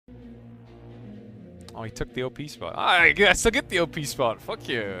Oh, he took the OP spot. I still get the OP spot. Fuck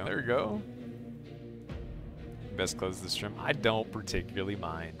yeah. There we go. Best close the stream. I don't particularly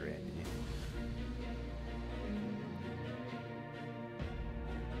mind, Randy.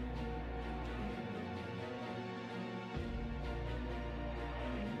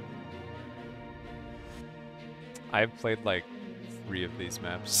 I've played like 3 of these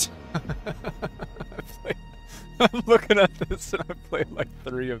maps. I'm looking at this and I've played like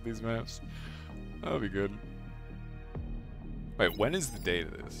 3 of these maps. That'll be good. Wait, when is the date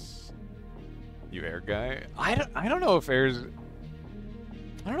of this? You air guy? I don't know if air's...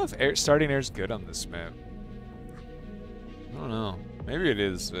 I don't know if starting air's good on this map. I don't know. Maybe it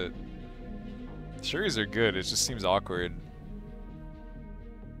is, but... Sureys are good, it just seems awkward.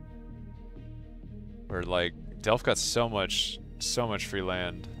 Where like, Delph got so much free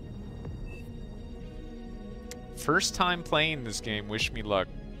land. First time playing this game, wish me luck.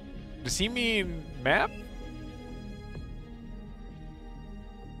 Does he mean map?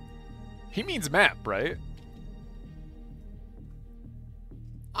 He means map, right?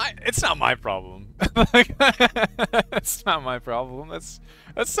 It's not my problem. It's not my problem. That's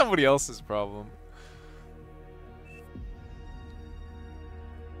somebody else's problem.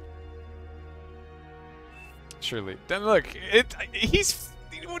 Surely. Then look, it's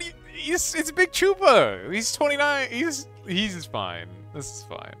Big Chupa. He's 29. He's fine. This is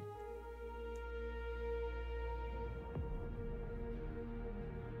fine.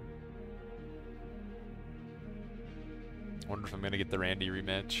 Wonder if I'm gonna get the Randy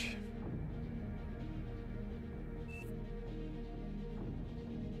rematch.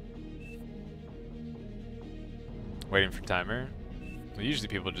 Waiting for timer. Well, usually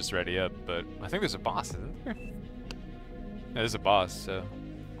people just ready up, but I think there's a boss, isn't there? Yeah, there's a boss, so.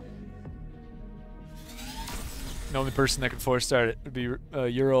 The only person that could force start it would be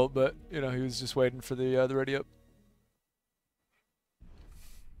Ural, but you know he was just waiting for the ready up.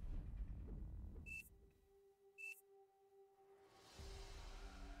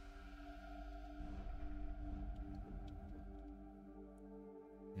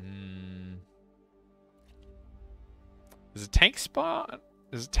 Is a tank spot?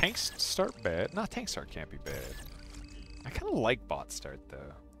 Does tank start bad? No, tank start can't be bad. I kind of like bot start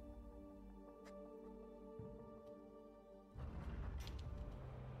though.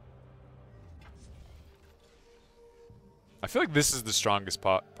 I feel like this is the strongest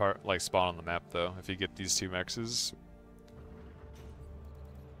spot on the map though. If you get these 2 mexes,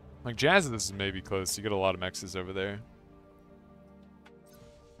 like Jazz, this is maybe close. You get a lot of mexes over there.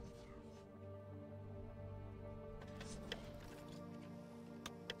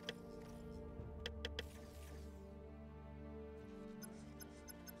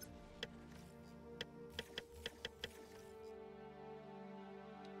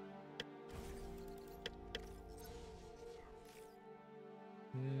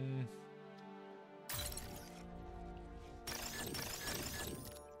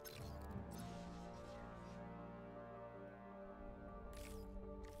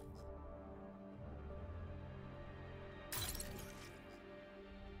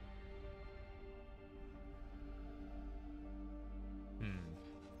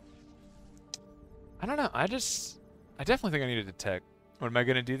 I don't know. I definitely think I need to detect. What am I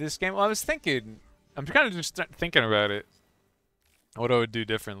gonna do this game? Well, I was thinking. I'm kind of just thinking about it. What I would do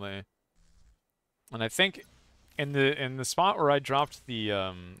differently. And I think in the spot where I dropped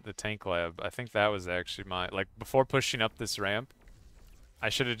the tank lab, I think that was actually my before pushing up this ramp, I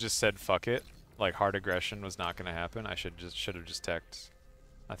should have just said fuck it. Like hard aggression was not gonna happen. I should have just teched.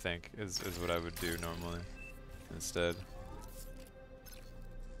 I think is what I would do normally instead.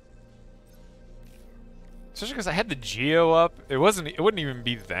 Especially because I had the Geo up. It wouldn't even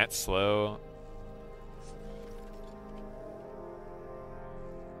be that slow.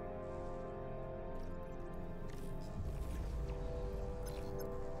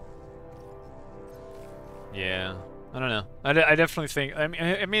 Yeah, I don't know. I definitely think. I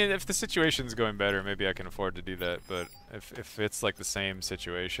mean, if the situation's going better, maybe I can afford to do that. But if it's like the same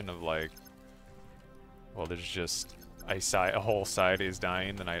situation of like, well, there's just a whole side is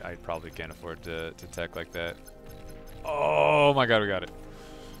dying, then I probably can't afford to tech like that. Oh my god, we got it.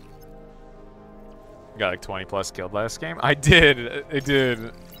 Got like 20 plus killed last game. I did. It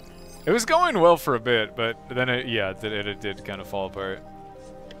did. It was going well for a bit, but then it did kind of fall apart.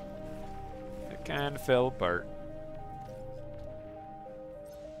 It kind of fell apart.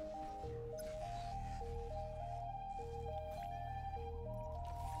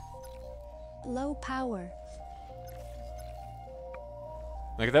 Low power.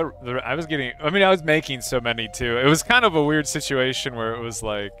 Like that, I was getting. I mean, I was making so many too. It was kind of a weird situation where it was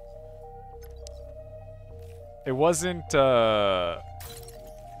like, it wasn't the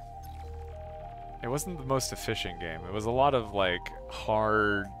most efficient game. It was a lot of like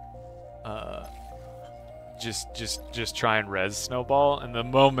hard just try and res snowball, and the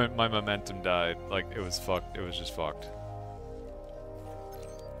moment my momentum died, like it was fucked. It was just fucked.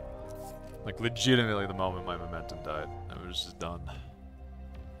 Like legitimately the moment my momentum died, it was just done.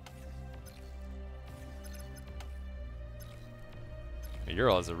 Hey,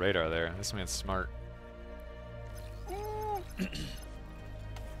 Ural has a radar there. This man's smart.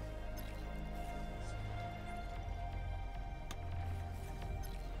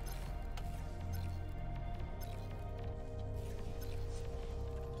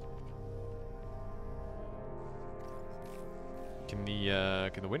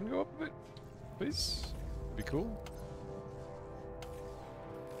 Can the wind go up a bit, please? Be cool.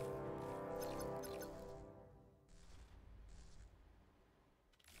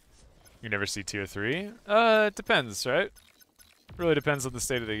 You never see tier 3? It depends, right? Really depends on the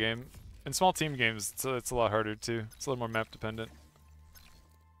state of the game. In small team games, it's a lot harder too. It's a little more map dependent.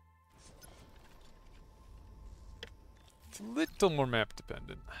 It's a little more map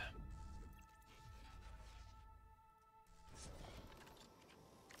dependent.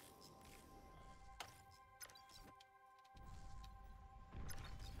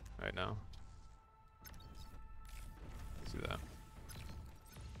 Right now. See that.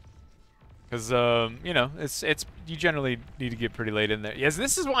 Because, you know, it's you generally need to get pretty late in there. Yes,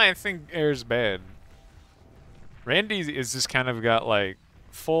 this is why I think air's bad. Randy is just kind of got, like,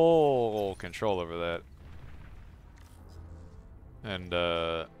 full control over that. And,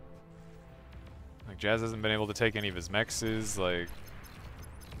 like, Jazz hasn't been able to take any of his mexes, like...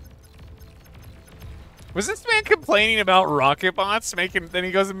 Was this man complaining about rocket bots making... Then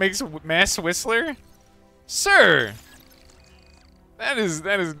he goes and makes Mass Whistler? Sir! That is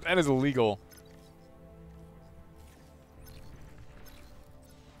illegal.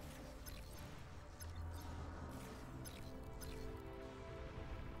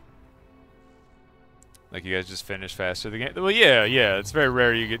 Like you guys just finish faster the game. Well, yeah. It's very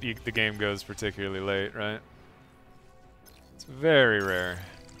rare the game goes particularly late, right? It's very rare.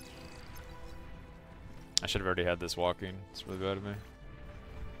 I should have already had this walking. It's really bad of me.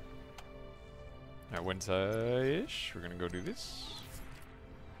 Alright, Wintai-ish. We're gonna go do this.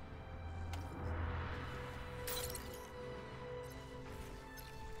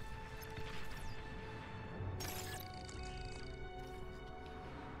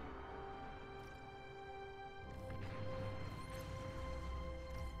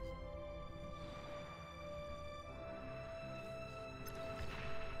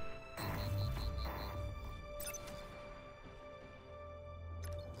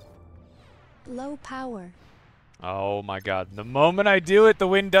 Low power. Oh my god. The moment I do it, the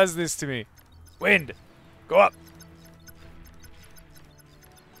wind does this to me. Wind! Go up!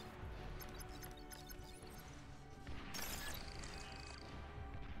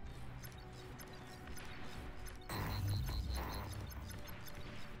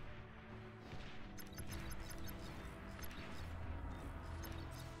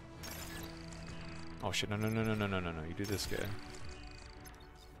 Oh shit, no. You do this guy.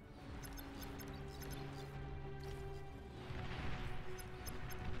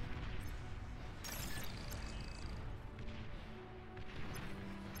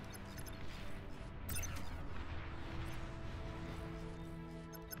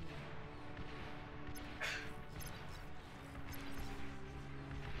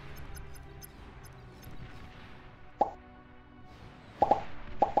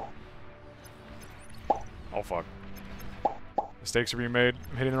 Oh fuck. Mistakes are being made.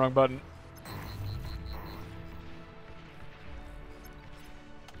 I'm hitting the wrong button.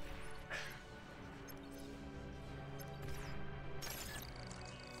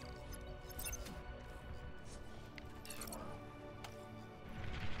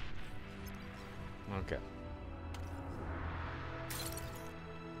 Okay.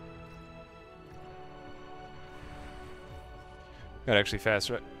 Got actually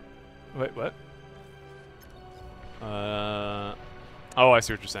fast, right? Wait, what? Oh, I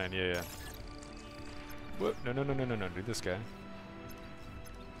see what you're saying. Yeah. Whoop. No. Do this guy.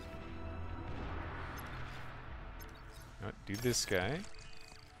 No, do this guy.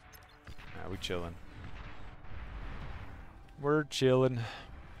 Ah, we chilling. We're chilling.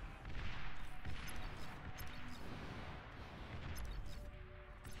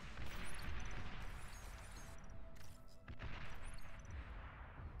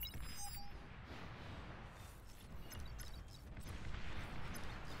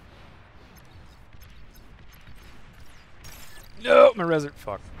 No, my reserve.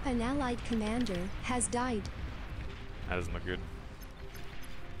 Fuck. An allied commander has died. That doesn't look good.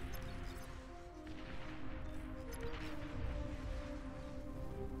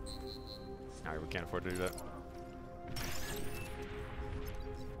 Alright, we can't afford to do that.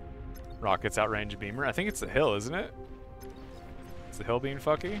 Rockets outrange Beamer. I think it's the hill, isn't it? It's the hill being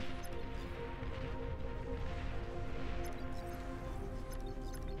fucky.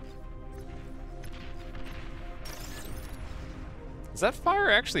 Does that fire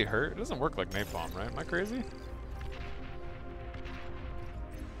actually hurt? It doesn't work like napalm, right? Am I crazy?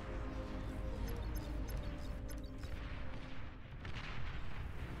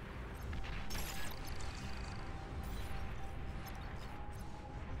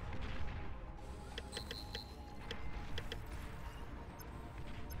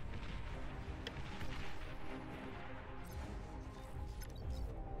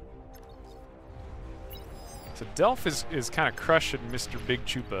 So Delph is kind of crushing Mr. Big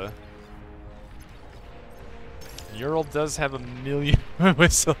Chupa. Ural does have a million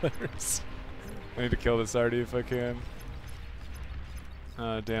whistlers. I need to kill this already if I can.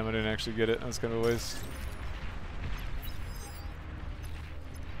 Damn, I didn't actually get it. That was kind of a waste.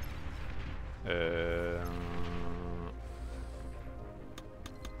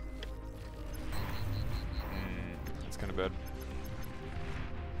 That's kind of bad.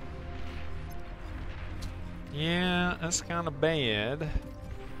 Yeah, that's kind of bad.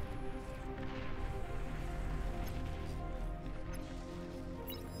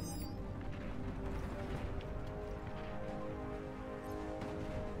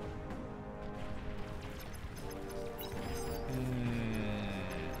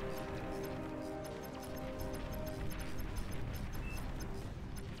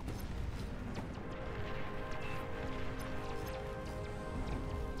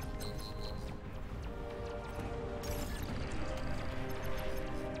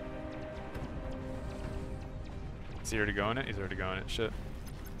 Is he already going it? He's already going it. Shit.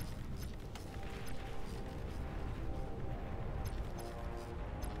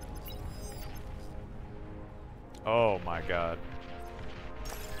 Oh my god.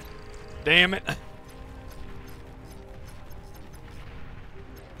 Damn it.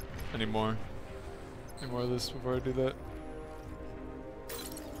 Any more? Any more of this before I do that?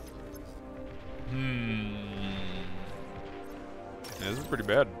 Yeah, this is pretty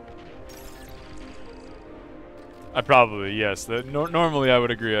bad. Yes. Normally I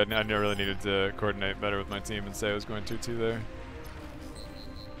would agree. I really needed to coordinate better with my team and say I was going 2-2 there.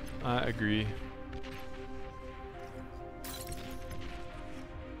 I agree.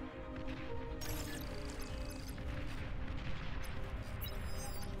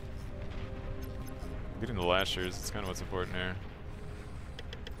 Getting the lashers, it's kind of what's important here.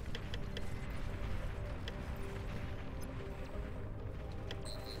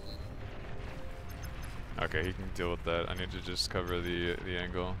 Okay, he can deal with that. I need to just cover the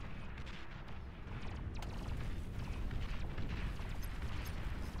angle.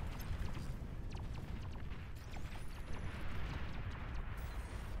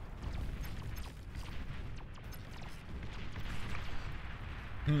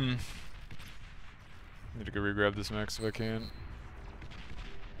 Need to go re-grab this max if I can.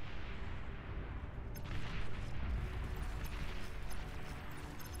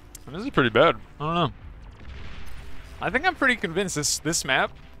 And this is pretty bad. I don't know. I think I'm pretty convinced this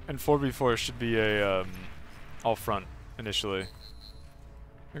map and 4v4 should be a all front initially.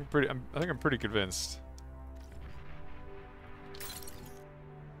 I think I'm pretty convinced.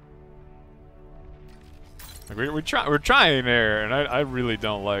 Like we're trying there, and I really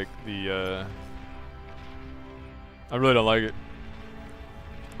don't like the I really don't like it.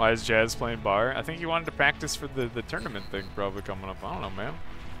 Why is Jazz playing bar? I think he wanted to practice for the tournament thing probably coming up. I don't know, man.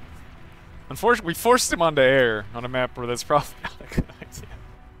 Unfortunately, we forced him onto air on a map where that's probably not a good idea.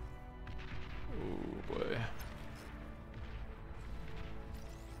 Oh boy.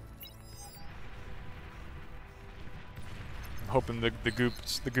 I'm hoping the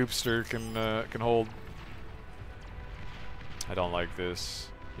goopster can hold. I don't like this.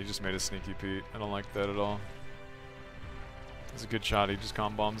 He just made a sneaky Pete. I don't like that at all. It's a good shot. He just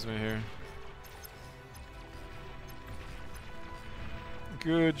comb bombs me here.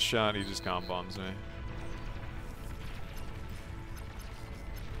 Good shot. He just comb bombs me.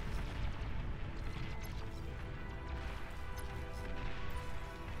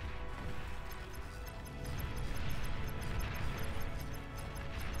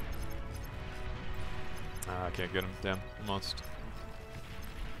 I can't get him. Damn. Almost.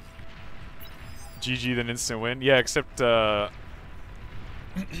 GG, then instant win. Yeah, except, yeah.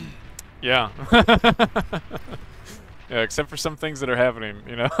 Yeah, except for some things that are happening,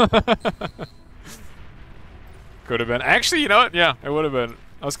 you know? Could have been. Actually, you know what? Yeah, it would have been.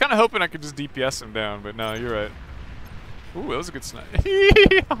 I was kind of hoping I could just DPS him down, but no, you're right. Ooh, that was a good snipe.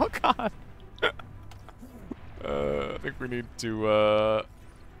 Oh, God. I think we need to,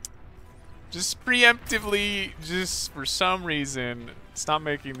 just preemptively, just for some reason, stop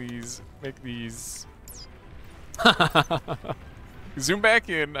making these, make these. Zoom back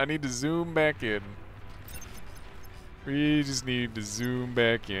in. I need to zoom back in. We just need to zoom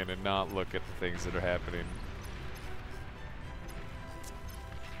back in and not look at the things that are happening.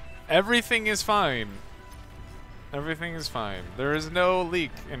 Everything is fine. Everything is fine. There is no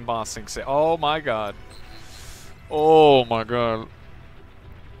leak in bossing. Say, oh my God. Oh my God.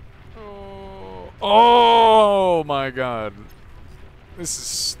 Oh my God.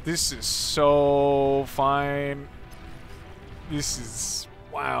 This is so fine. This is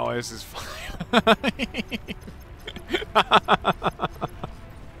wow. This is fine.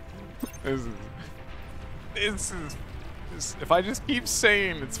 This is. If I just keep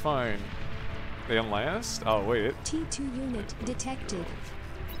saying it's fine. They unlast? Oh wait. T2 unit detected.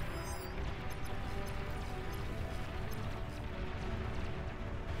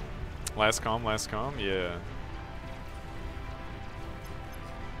 Last comm, yeah.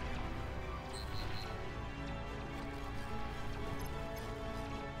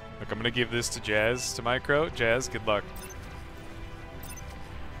 Look, I'm gonna give this to Jazz, to Micro. Jazz, good luck.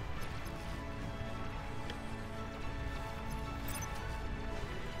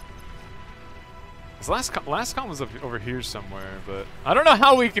 This last comm was over here somewhere, but I don't know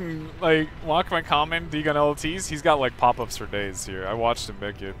how we can, like, walk my common D-gun LTs. He's got, like, pop-ups for days here. I watched him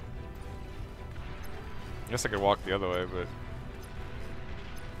make it. I guess I could walk the other way, but...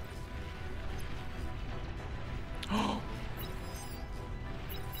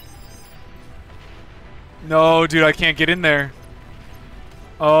 No, dude, I can't get in there.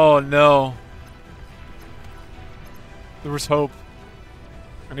 Oh, no. There was hope.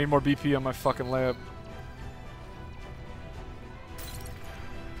 I need more BP on my fucking lab.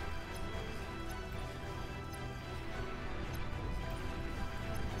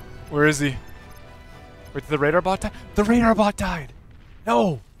 Where is he? Wait, did the radar bot die? The radar bot died!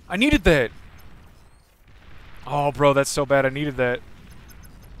 No! I needed that! Oh, bro, that's so bad. I needed that.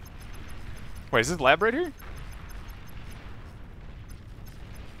 Wait, is this lab right here?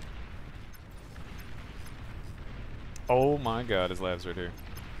 Oh my God, his lab's right here.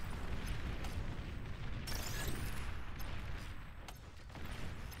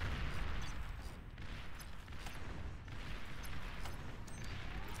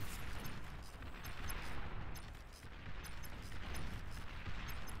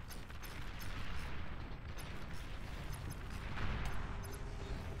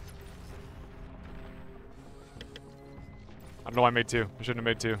 I don't know why I made two. I shouldn't have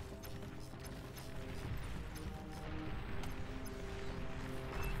made two.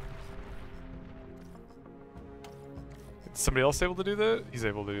 Is somebody else able to do that? He's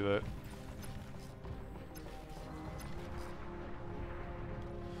able to do that.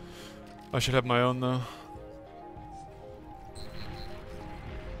 I should have my own though.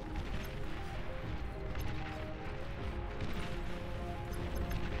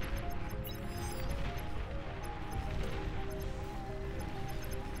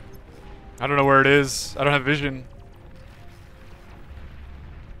 I don't know where it is. I don't have vision.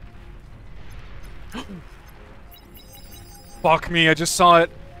 Fuck me, I just saw it.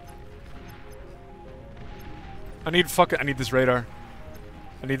 I need this radar.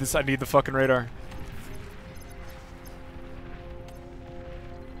 I need the fucking radar.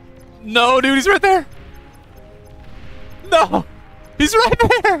 No, dude, he's right there. No! He's right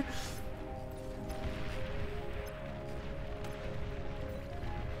there!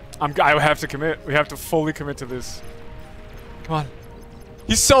 I have to commit. We have to fully commit to this. Come on.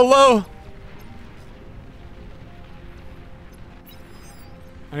 He's so low!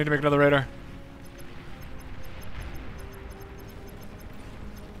 I need to make another radar.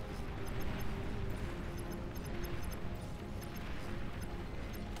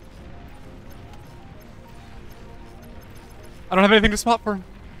 I don't have anything to spot for him.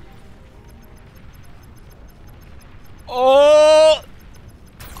 Oh!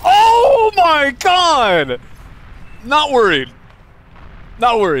 Oh my God! Not worried.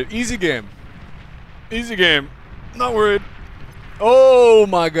 Not worried. Easy game. Easy game. Not worried. Oh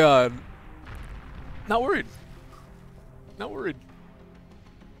my God. Not worried. Not worried.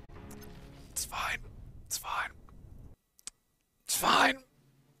 It's fine. It's fine. It's fine.